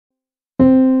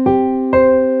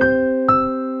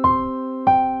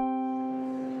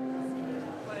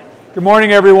Good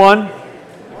morning, everyone.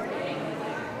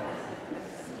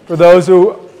 For those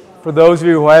of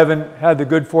you who haven't had the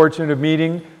good fortune of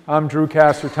meeting, I'm Drew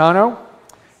Casertano,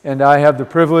 and I have the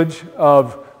privilege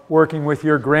of working with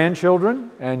your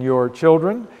grandchildren and your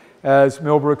children as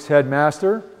Millbrook's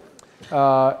headmaster.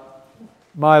 My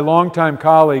longtime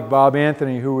colleague, Bob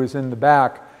Anthony, who was in the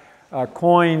back,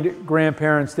 coined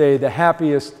Grandparents' Day the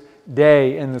happiest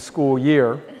day in the school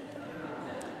year.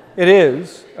 It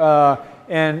is.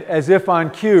 And as if on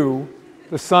cue,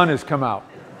 the sun has come out.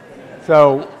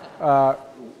 So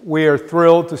we are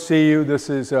thrilled to see you. This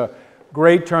is a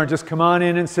great turn. Just come on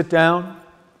in and sit down.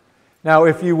 Now,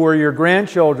 if you were your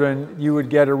grandchildren, you would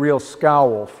get a real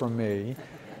scowl from me.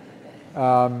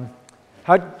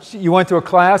 You went to a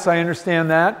class, I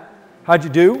understand that. How'd you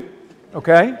do?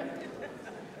 Okay.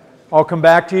 I'll come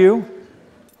back to you.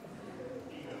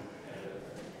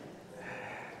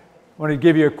 I want to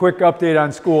give you a quick update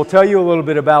on school, tell you a little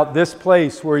bit about this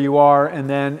place where you are, and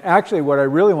then actually what I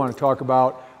really want to talk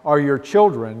about are your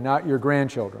children, not your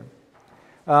grandchildren.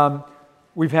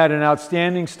 We've had an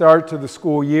outstanding start to the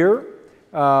school year.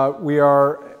 We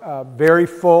are very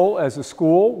full as a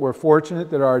school. We're fortunate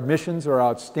that our admissions are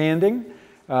outstanding.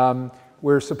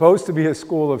 We're supposed to be a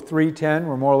school of 310.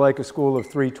 We're more like a school of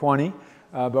 320,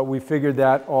 but we figured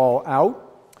that all out.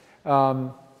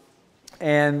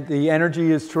 And the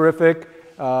energy is terrific,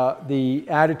 the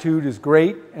attitude is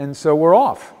great, and so we're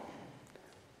off.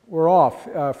 We're off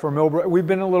for Millbrook. We've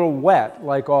been a little wet,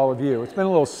 like all of you. It's been a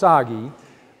little soggy,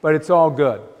 but it's all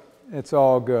good. It's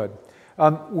all good.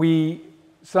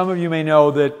 Some of you may know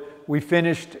that we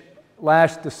finished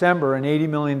last December an $80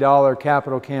 million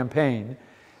capital campaign,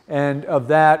 and of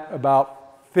that,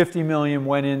 about $50 million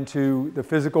went into the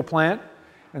physical plant,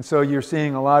 and so you're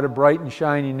seeing a lot of bright and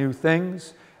shiny new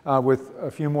things. With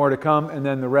a few more to come, and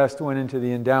then the rest went into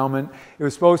the endowment. It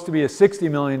was supposed to be a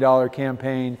 $60 million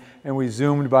campaign, and we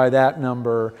zoomed by that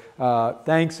number,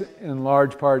 thanks in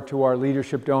large part to our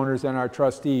leadership donors and our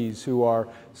trustees who are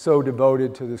so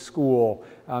devoted to the school.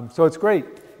 So it's great.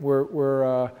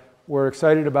 We're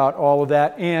excited about all of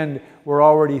that, and we're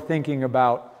already thinking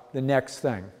about the next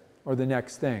thing, or the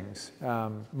next things.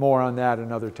 More on that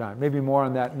another time. Maybe more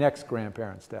on that next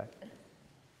Grandparents' Day.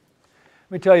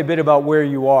 Let me tell you a bit about where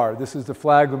you are. This is the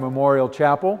Flagler Memorial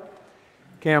Chapel.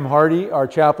 Cam Hardy, our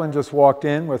chaplain, just walked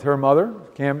in with her mother.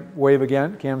 Cam, wave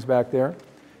again. Cam's back there.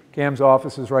 Cam's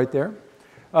office is right there.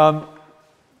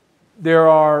 There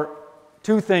are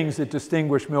two things that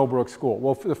distinguish Millbrook School.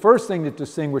 Well, the first thing that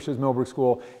distinguishes Millbrook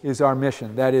School is our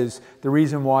mission. That is the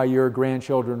reason why your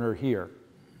grandchildren are here.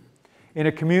 In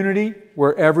a community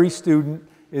where every student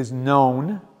is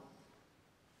known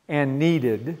and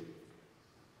needed,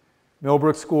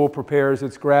 Millbrook School prepares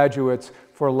its graduates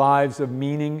for lives of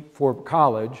meaning for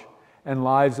college and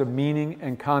lives of meaning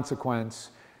and consequence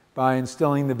by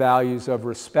instilling the values of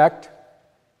respect,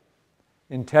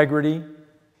 integrity,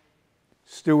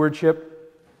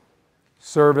 stewardship,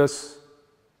 service,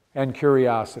 and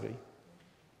curiosity.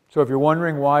 So if you're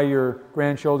wondering why your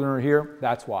grandchildren are here,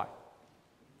 that's why.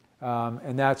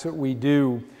 And that's what we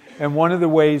do. And one of the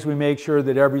ways we make sure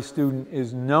that every student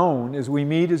is known is we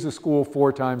meet as a school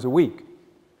 4 times a week.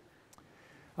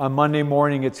 On Monday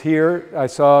morning it's here. I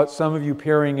saw some of you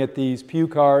peering at these pew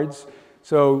cards.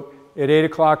 So at 8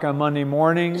 o'clock on Monday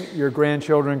morning, your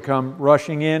grandchildren come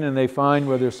rushing in and they find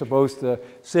where they're supposed to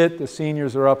sit. The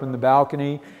seniors are up in the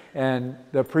balcony and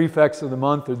the prefects of the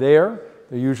month are there.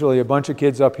 There are usually a bunch of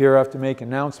kids up here have to make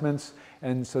announcements,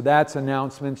 and so that's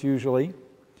announcements usually.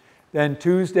 Then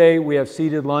Tuesday, we have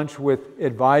seated lunch with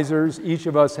advisors. Each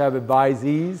of us have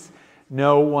advisees.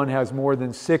 No one has more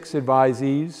than 6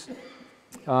 advisees.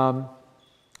 I'm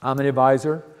an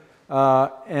advisor.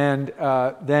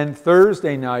 Then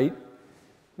Thursday night,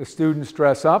 the students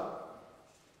dress up,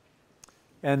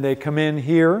 and they come in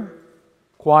here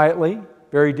quietly,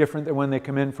 very different than when they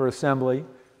come in for assembly,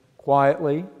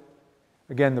 quietly.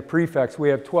 Again, the prefects, we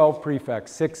have 12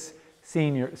 prefects, 6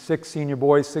 senior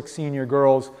boys, 6 senior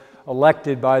girls,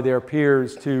 elected by their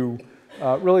peers to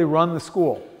really run the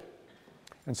school.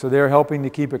 And so they're helping to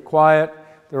keep it quiet.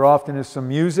 There often is some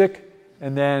music,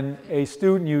 and then a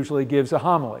student usually gives a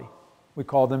homily. We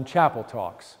call them chapel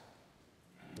talks.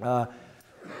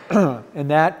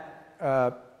 And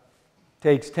that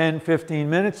takes 10, 15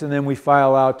 minutes, and then we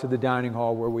file out to the dining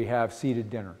hall where we have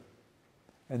seated dinner.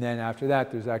 And then after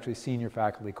that, there's actually senior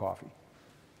faculty coffee.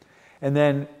 And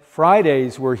then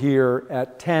Fridays, we're here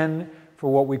at 10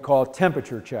 for what we call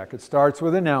temperature check. It starts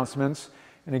with announcements,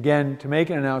 and again, to make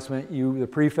an announcement, the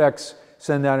prefects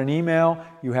send out an email.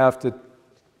 You have to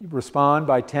respond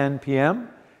by 10 p.m.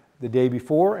 the day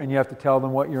before, and you have to tell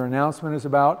them what your announcement is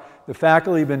about. The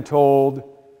faculty have been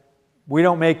told, we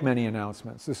don't make many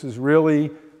announcements. This is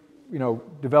really,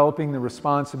 developing the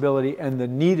responsibility and the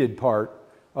needed part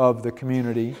of the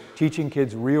community, teaching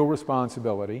kids real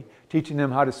responsibility, teaching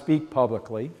them how to speak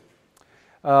publicly.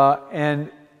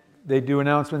 And they do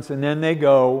announcements, and then they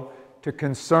go to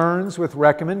concerns with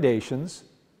recommendations,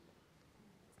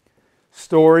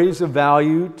 stories of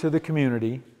value to the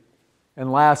community,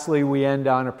 and lastly, we end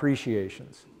on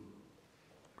appreciations.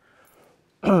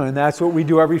 And that's what we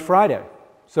do every Friday.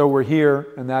 So we're here,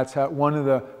 and that's one of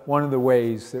the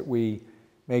ways that we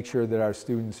make sure that our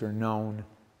students are known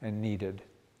and needed.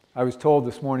 I was told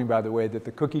this morning, by the way, that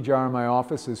the cookie jar in my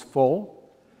office is full,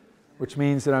 which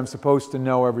means that I'm supposed to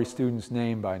know every student's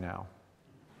name by now.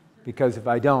 Because if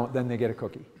I don't, then they get a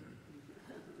cookie.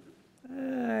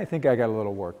 I think I got a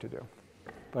little work to do,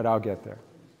 but I'll get there.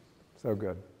 So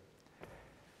good.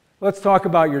 Let's talk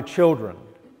about your children.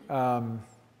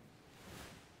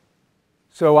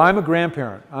 So I'm a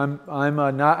grandparent.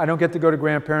 I don't get to go to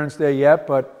Grandparents' Day yet,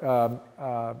 but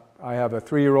I have a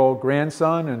 3-year-old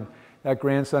grandson, and that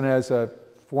grandson has a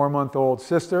 4-month-old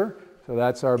sister. So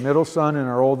that's our middle son, and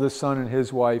our oldest son and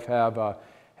his wife have a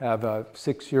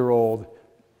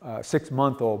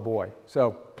 6-month-old boy.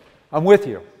 So I'm with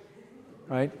you,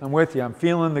 right? I'm with you. I'm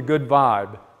feeling the good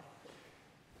vibe.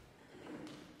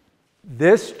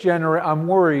 I'm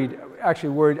worried.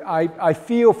 I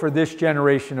feel for this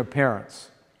generation of parents,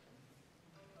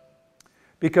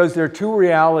 because there are two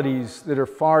realities that are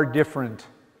far different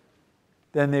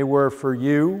than they were for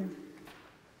you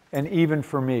and even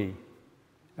for me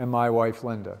and my wife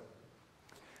Linda.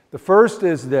 The first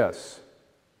is this,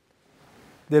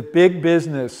 that big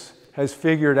business has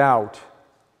figured out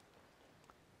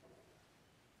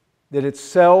that it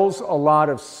sells a lot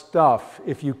of stuff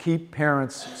if you keep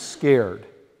parents scared.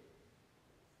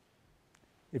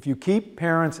 If you keep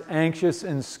parents anxious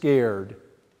and scared,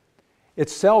 it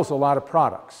sells a lot of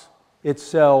products. It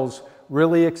sells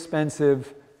really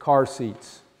expensive car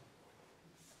seats.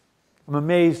 I'm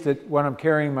amazed at when I'm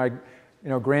carrying my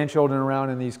grandchildren around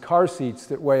in these car seats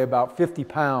that weigh about 50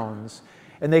 pounds,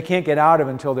 and they can't get out of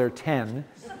until they're 10,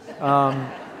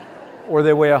 or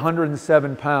they weigh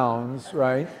 107 pounds,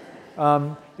 right?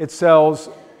 It sells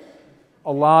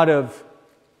a lot of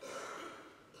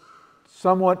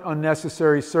somewhat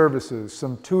unnecessary services,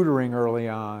 some tutoring early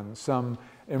on, some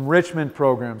enrichment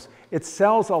programs. It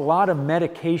sells a lot of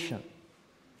medication.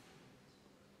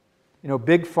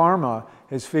 Big Pharma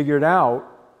has figured out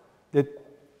that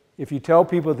if you tell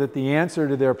people that the answer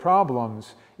to their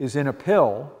problems is in a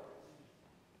pill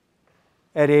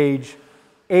at age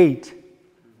 8,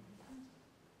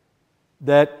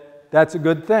 that's a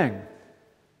good thing.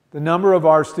 The number of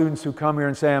our students who come here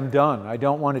and say, I'm done, I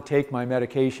don't want to take my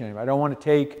medication anymore, I don't want to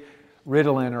take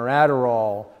Ritalin or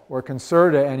Adderall or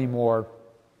Concerta anymore,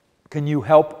 can you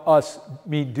help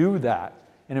me do that?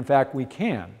 And in fact, we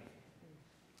can.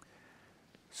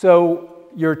 So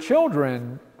your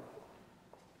children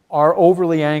are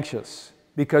overly anxious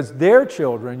because their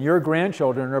children, your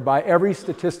grandchildren, are by every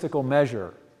statistical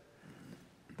measure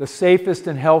the safest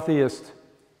and healthiest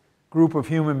group of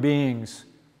human beings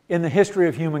in the history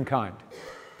of humankind.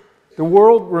 The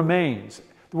world remains,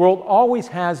 the world always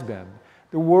has been,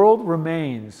 the world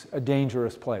remains a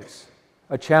dangerous place,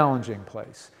 a challenging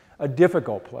place, a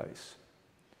difficult place.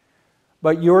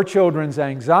 But your children's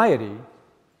anxiety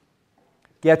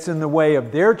gets in the way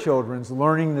of their children's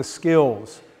learning the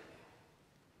skills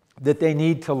that they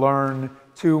need to learn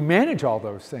to manage all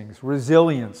those things: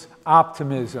 resilience,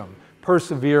 optimism,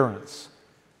 perseverance,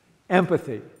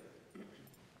 empathy.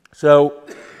 So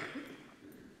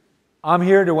I'm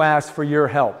here to ask for your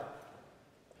help.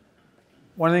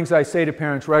 One of the things I say to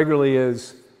parents regularly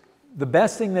is the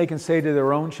best thing they can say to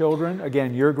their own children,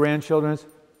 again, your grandchildren, is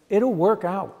it'll work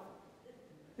out.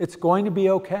 It's going to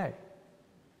be okay.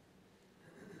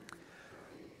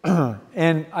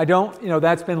 And I don't,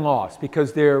 that's been lost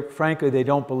because frankly, they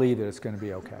don't believe that it's going to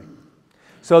be okay.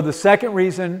 So the second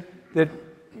reason that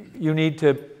you need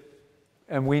to,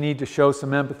 and we need to show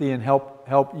some empathy and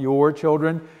help your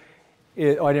children,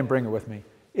 I didn't bring it with me,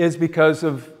 is because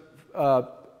of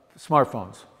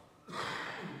smartphones.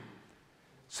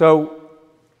 So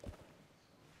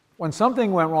when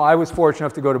something went wrong, I was fortunate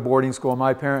enough to go to boarding school.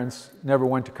 My parents never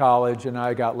went to college, and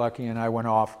I got lucky and I went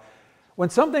off. When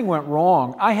something went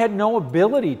wrong, I had no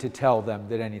ability to tell them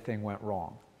that anything went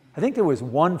wrong. I think there was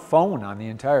one phone on the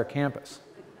entire campus,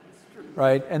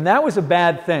 right? And that was a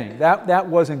bad thing. That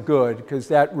wasn't good because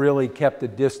that really kept a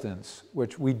distance,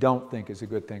 which we don't think is a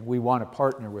good thing. We want to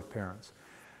partner with parents.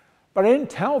 But I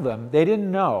didn't tell them. They didn't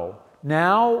know.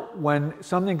 now when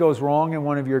something goes wrong in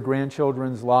one of your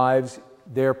grandchildren's lives,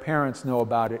 their parents know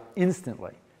about it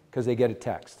instantly because they get a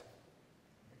text.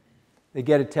 They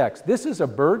get a text. This is a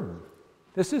burden.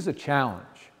 This is a challenge.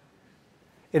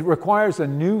 It requires a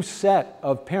new set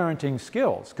of parenting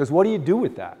skills, because what do you do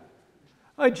with that?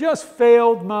 I just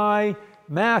failed my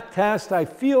math test. I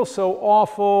feel so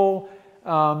awful.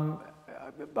 Blah,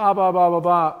 blah, blah, blah,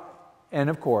 blah. And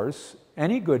of course,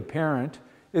 any good parent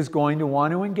is going to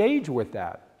want to engage with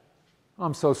that.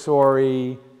 I'm so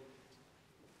sorry.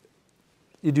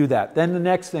 You do that. Then the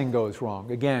next thing goes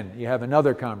wrong. Again, you have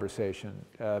another conversation.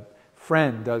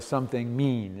 Friend does something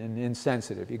mean and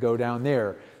insensitive. You go down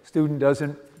there. Student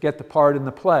doesn't get the part in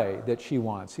the play that she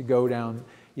wants. You go down,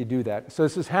 you do that. So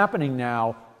this is happening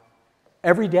now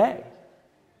every day,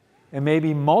 and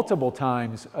maybe multiple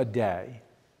times a day.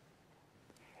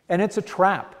 And it's a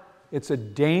trap. It's a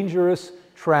dangerous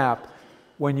trap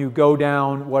when you go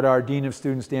down what our Dean of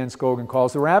Students, Dan Scogan,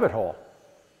 calls the rabbit hole.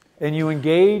 And you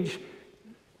engage,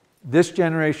 this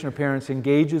generation of parents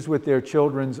engages with their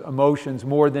children's emotions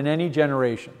more than any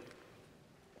generation.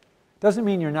 Doesn't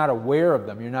mean you're not aware of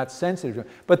them, you're not sensitive to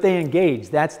them, but they engage.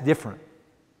 That's different.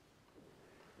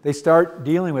 They start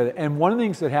dealing with it. And one of the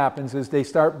things that happens is they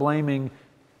start blaming,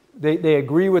 they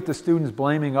agree with the students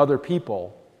blaming other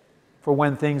people for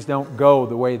when things don't go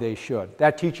the way they should.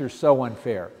 That teacher's so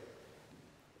unfair.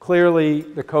 Clearly,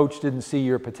 the coach didn't see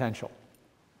your potential.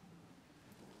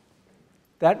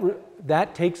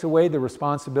 That takes away the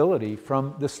responsibility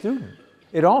from the student.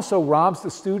 It also robs the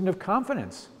student of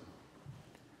confidence.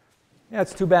 Yeah,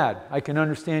 it's too bad. I can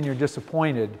understand you're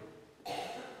disappointed.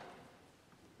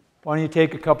 Why don't you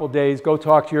take a couple days, go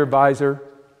talk to your advisor.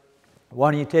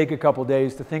 Why don't you take a couple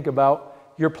days to think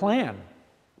about your plan?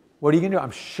 What are you going to do?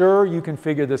 I'm sure you can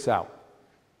figure this out.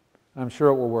 I'm sure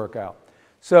it will work out.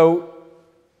 So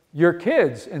your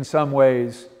kids, in some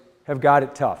ways, have got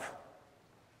it tough.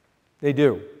 They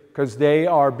do, because they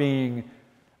are being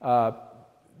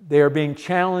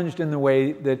challenged in the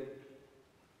way that,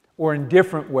 or in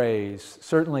different ways.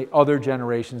 Certainly other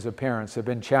generations of parents have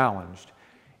been challenged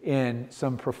in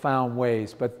some profound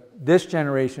ways, but this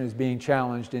generation is being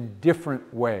challenged in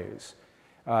different ways.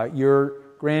 Your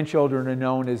grandchildren are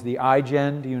known as the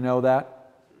iGen. Do you know that?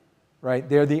 Right?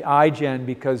 They're the iGen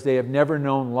because they have never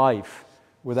known life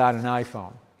without an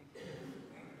iPhone.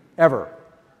 Ever.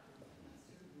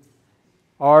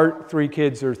 Our three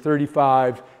kids are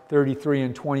 35, 33,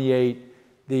 and 28.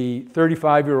 The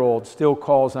 35-year-old still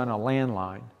calls on a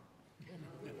landline,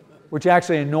 which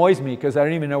actually annoys me because I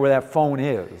don't even know where that phone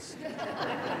is.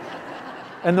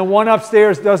 And the one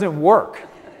upstairs doesn't work,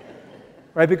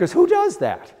 right? Because who does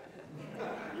that?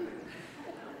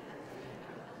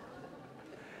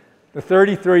 The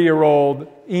 33-year-old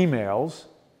emails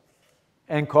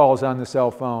and calls on the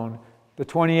cell phone. The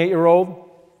 28-year-old,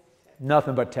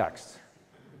 nothing but texts,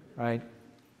 right?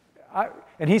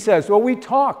 And he says, well, we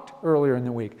talked earlier in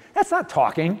the week. That's not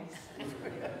talking.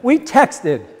 We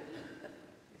texted.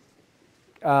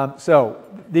 So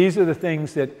these are the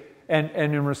things that, and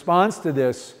in response to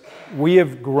this, we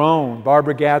have grown.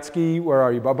 Barbara Gatsky, where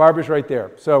are you? Barbara's right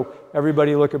there. So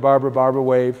everybody look at Barbara. Barbara,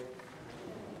 wave.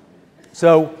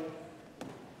 So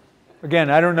again,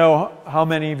 I don't know how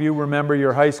many of you remember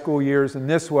your high school years in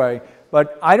this way,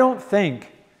 but I don't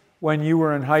think when you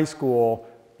were in high school,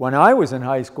 when I was in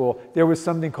high school, there was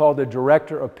something called a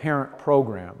director of parent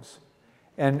programs,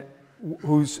 and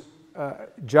whose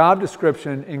job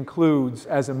description includes,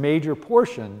 as a major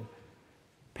portion,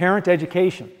 parent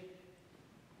education,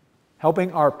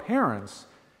 helping our parents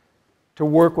to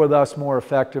work with us more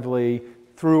effectively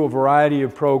through a variety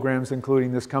of programs,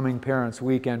 including this coming Parents'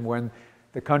 Weekend, when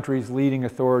the country's leading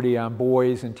authority on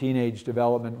boys and teenage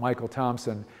development, Michael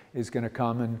Thompson, is going to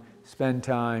come and spend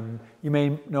time. You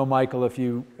may know Michael if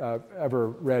you ever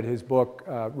read his book,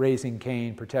 Raising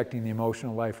Cain, Protecting the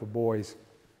Emotional Life of Boys.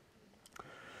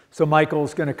 So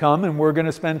Michael's going to come and we're going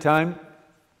to spend time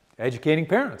educating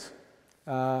parents.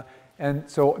 And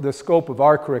so the scope of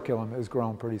our curriculum has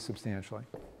grown pretty substantially.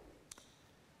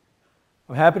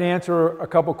 I'm happy to answer a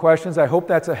couple questions. I hope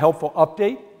that's a helpful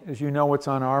update, as you know what's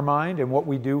on our mind and what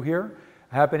we do here.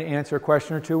 I'm happy to answer a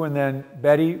question or two, and then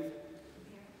Betty,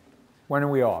 when are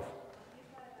we off?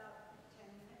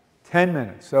 10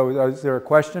 minutes. So is there a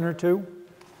question or two?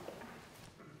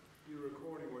 You're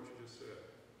recording what you just said.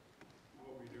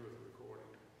 What we do with the recording.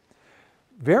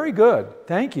 Very good.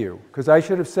 Thank you, because I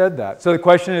should have said that. So the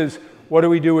question is, what do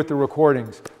we do with the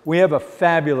recordings? We have a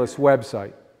fabulous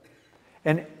website.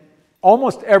 And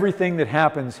almost everything that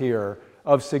happens here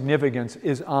of significance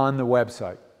is on the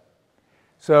website.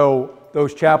 So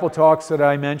those chapel talks that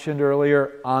I mentioned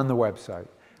earlier, on the website.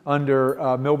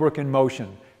 under Millbrook in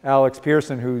Motion. Alex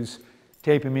Pearson, who's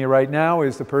taping me right now,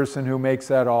 is the person who makes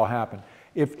that all happen.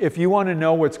 If you want to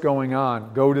know what's going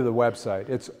on, go to the website.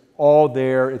 It's all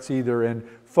there. It's either in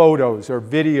photos or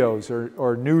videos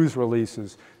or news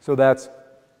releases. So that's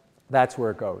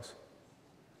where it goes.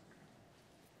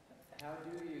 How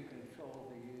do you control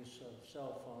the use of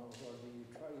cell phones, or do you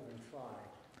even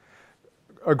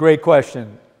try? A great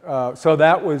question. So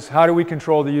that was, how do we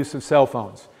control the use of cell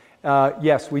phones?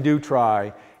 Yes, we do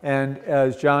try. And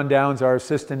as John Downs, our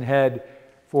assistant head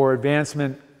for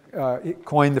advancement,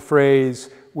 coined the phrase,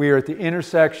 we are at the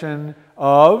intersection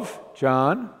of,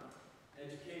 John?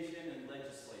 Education and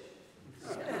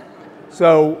legislation.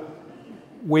 So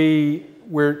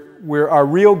our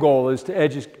real goal is to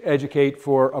educate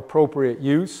for appropriate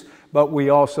use, but we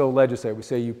also legislate. We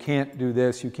say you can't do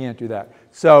this, you can't do that.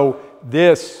 So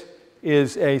this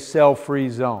is a cell-free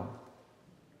zone.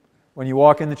 When you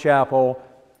walk in the chapel,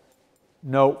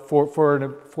 no,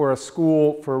 for a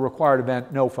school, for a required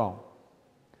event, no phone.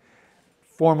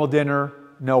 Formal dinner,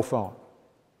 no phone.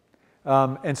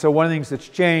 And so one of the things that's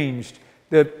changed,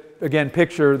 again,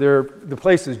 picture, the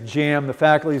place is jammed, the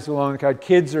faculty's along the crowd,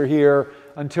 kids are here.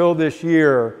 Until this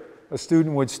year, a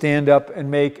student would stand up and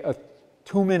make a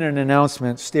 2-minute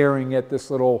announcement staring at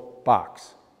this little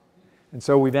box. And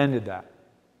so we've ended that.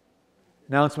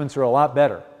 Announcements are a lot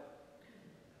better.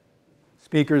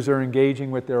 Speakers are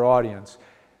engaging with their audience.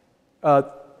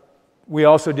 We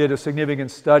also did a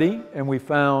significant study, and we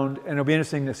found, and it'll be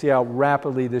interesting to see how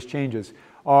rapidly this changes.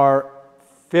 Our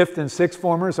 5th and 6th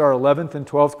formers, our 11th and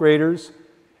 12th graders,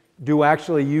 do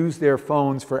actually use their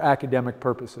phones for academic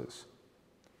purposes.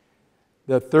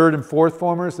 The 3rd and 4th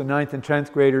formers, the 9th and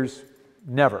 10th graders,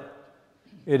 never.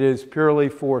 It is purely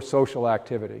for social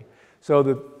activity. So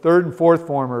the 3rd and 4th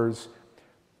formers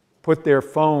put their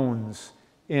phones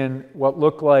in what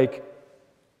look like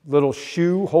little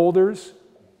shoe holders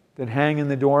that hang in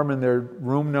the dorm, and their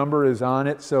room number is on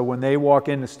it. So when they walk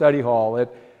into study hall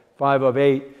at 5 of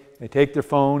 8, they take their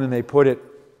phone and they put it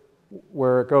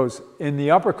where it goes. In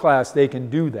the upper class, they can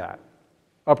do that.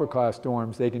 Upper class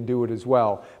dorms, they can do it as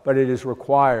well, but it is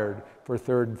required for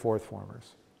 3rd and 4th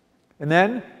formers. And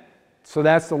then, so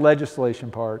that's the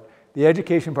legislation part. The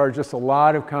education part is just a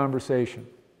lot of conversation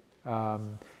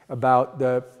about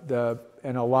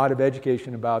and a lot of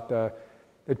education about the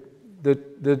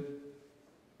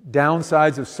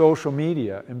downsides of social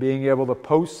media and being able to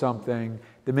post something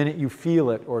the minute you feel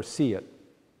it or see it.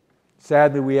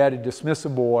 Sadly, we had to dismiss a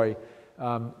boy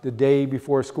the day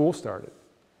before school started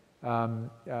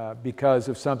because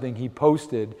of something he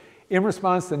posted in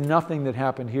response to nothing that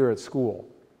happened here at school.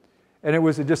 And it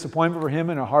was a disappointment for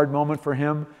him and a hard moment for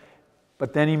him,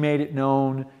 but then he made it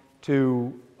known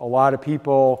to a lot of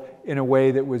people in a way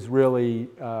that was really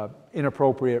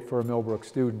inappropriate for a Millbrook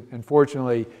student. And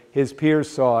fortunately, his peers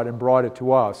saw it and brought it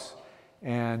to us,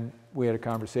 and we had a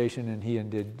conversation, and he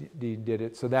indeed did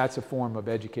it. So that's a form of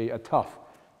education,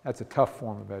 that's a tough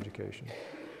form of education.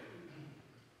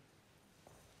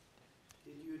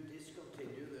 Did you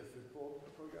discontinue the football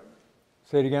program?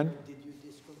 Say it again? Did you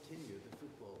discontinue the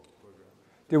football program?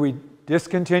 Did we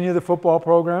discontinue the football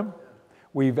program?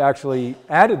 We've actually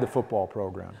added the football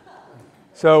program.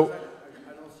 So, I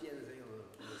don't see anything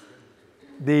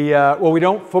on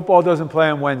the football doesn't play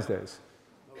on Wednesdays.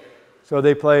 So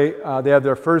they have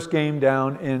their first game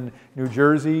down in New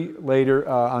Jersey later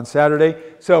on Saturday.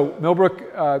 So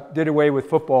Millbrook did away with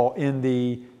football I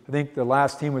think the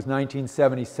last team was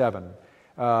 1977.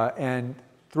 And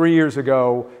 3 years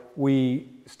ago, we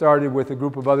started with a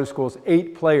group of other schools,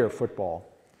 8-player football.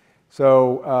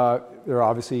 So there are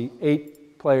obviously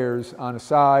 8 players on a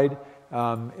side.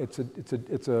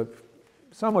 It's a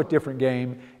somewhat different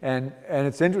game, and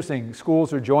it's interesting.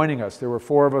 Schools are joining us. There were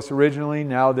 4 of us originally.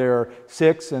 Now there are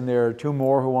 6, and there are 2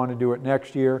 more who want to do it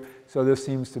next year. So this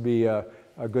seems to be a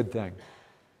good thing.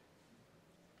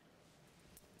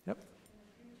 Yep. In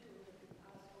the future, would it be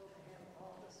possible to have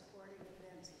all the sporting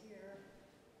events here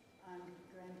on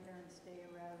Grandparents' Day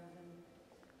rather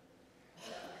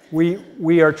than?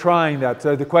 We are trying that.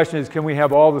 So the question is, can we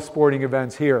have all the sporting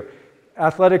events here?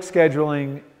 Athletic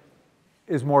scheduling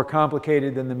is more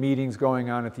complicated than the meetings going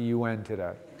on at the UN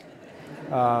today.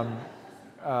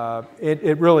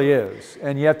 It really is.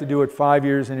 And you have to do it 5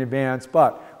 years in advance,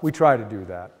 but we try to do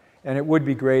that. And it would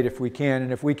be great if we can.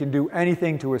 And if we can do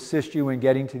anything to assist you in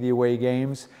getting to the away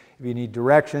games, if you need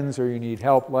directions or you need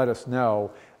help, let us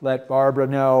know. Let Barbara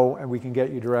know, and we can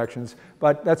get you directions.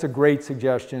 But that's a great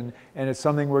suggestion, and it's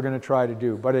something we're going to try to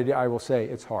do. But I will say,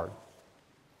 it's hard.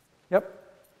 Yep?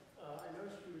 I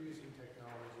noticed you were using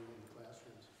technology in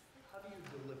classrooms. How do you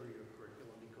deliver your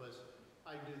curriculum? Because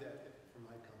I do that for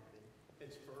my company.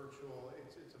 it's virtual,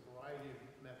 it's a variety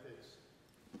of methods.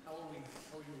 How are you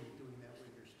doing that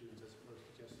with your students as opposed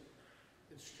to just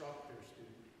instruct their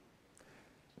student?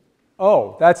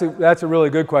 Oh, that's a really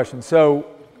good question. So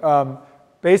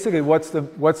basically, what's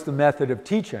the method of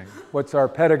teaching? What's our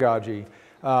pedagogy?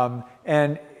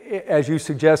 And as you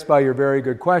suggest by your very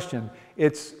good question,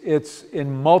 it's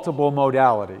in multiple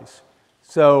modalities.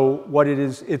 So what it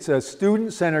is, it's a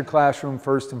student-centered classroom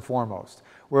first and foremost,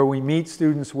 where we meet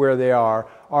students where they are.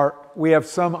 We have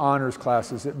some honors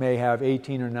classes that may have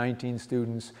 18 or 19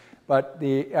 students, but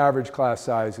the average class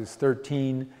size is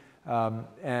 13.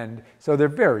 And so they're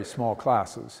very small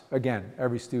classes. Again,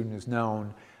 every student is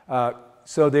known.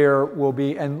 So there will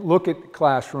be, and look at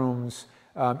classrooms,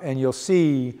 and you'll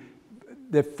see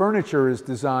the furniture is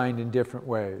designed in different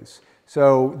ways.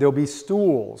 So there'll be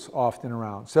stools often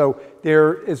around. So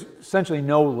there is essentially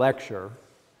no lecture.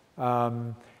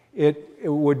 It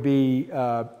would be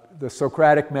the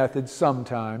Socratic method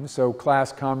sometimes, so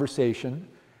class conversation,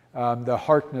 the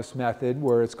Harkness method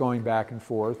where it's going back and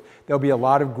forth. There'll be a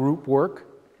lot of group work.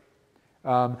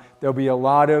 There'll be a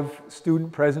lot of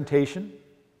student presentation.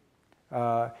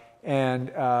 And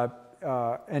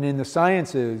in the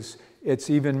sciences,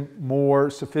 it's even more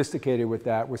sophisticated with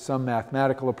that, with some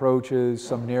mathematical approaches,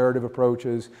 some narrative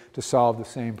approaches to solve the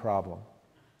same problem.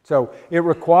 So it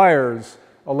requires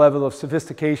a level of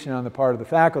sophistication on the part of the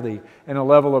faculty and a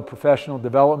level of professional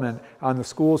development on the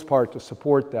school's part to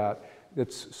support that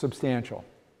that's substantial.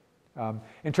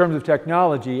 In terms of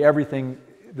technology, everything,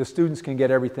 the students can get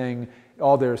everything,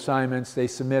 all their assignments, they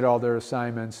submit all their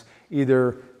assignments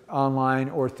either online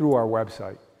or through our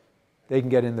website. They can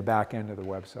get in the back end of the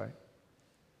website.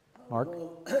 Mark?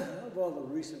 Of all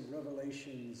the recent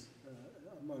revelations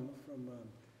from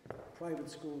private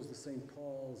schools, the St.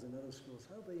 Paul's and other schools,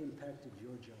 how have they impacted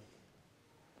your job?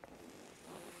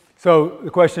 So the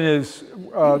question is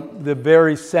the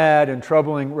very sad and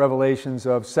troubling revelations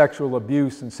of sexual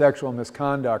abuse and sexual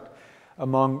misconduct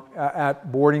at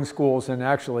boarding schools and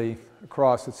actually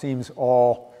across, it seems,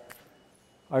 all.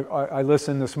 I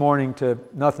listened this morning to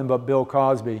nothing but Bill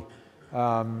Cosby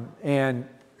and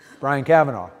Brian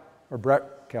Kavanaugh, or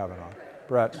Brett Kavanaugh.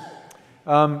 Brett.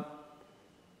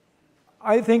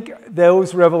 I think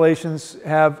those revelations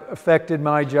have affected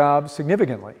my job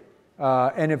significantly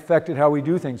and affected how we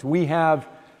do things. We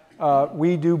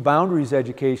do boundaries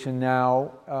education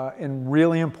now in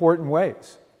really important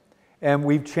ways. And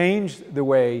we've changed the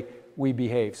way we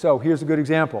behave. So here's a good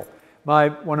example.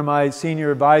 One of my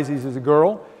senior advisees is a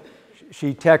girl.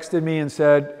 She texted me and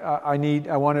said,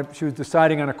 she was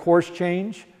deciding on a course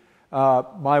change.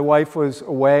 My wife was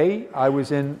away. I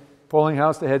was in polling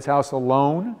house, the head's house,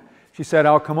 alone. She said,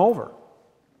 I'll come over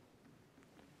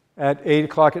at 8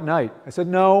 o'clock at night. I said,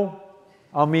 no,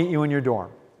 I'll meet you in your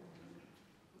dorm.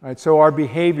 All right, so our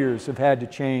behaviors have had to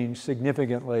change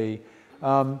significantly.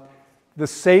 The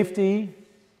safety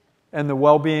and the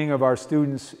well-being of our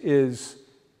students is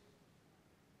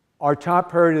our top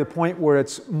priority to the point where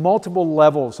it's multiple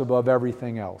levels above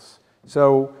everything else.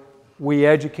 So we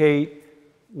educate,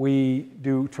 we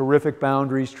do terrific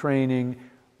boundaries training,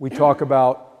 we talk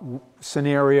about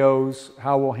scenarios,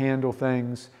 how we'll handle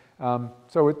things.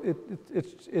 So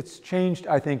it's changed,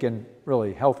 I think, in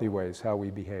really healthy ways how we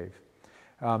behave.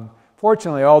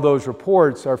 Fortunately, all those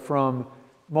reports are from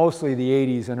mostly the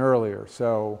 80s and earlier.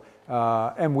 So,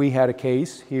 and we had a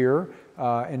case here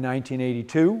in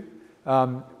 1982.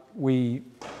 We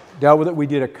dealt with it. We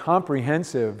did a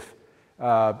comprehensive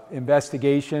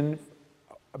investigation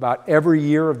about every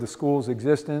year of the school's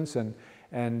existence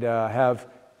and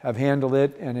have handled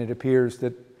it, and it appears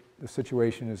that the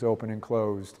situation is open and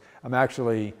closed. I'm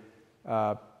actually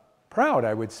proud,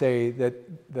 I would say,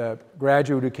 that the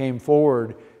graduate who came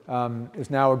forward is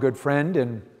now a good friend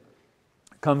and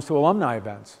comes to alumni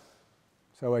events.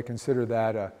 So I consider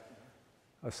that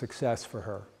a success for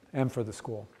her and for the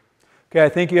school. Okay, I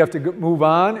think you have to move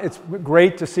on. It's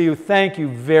great to see you. Thank you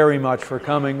very much for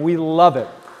coming. We love it.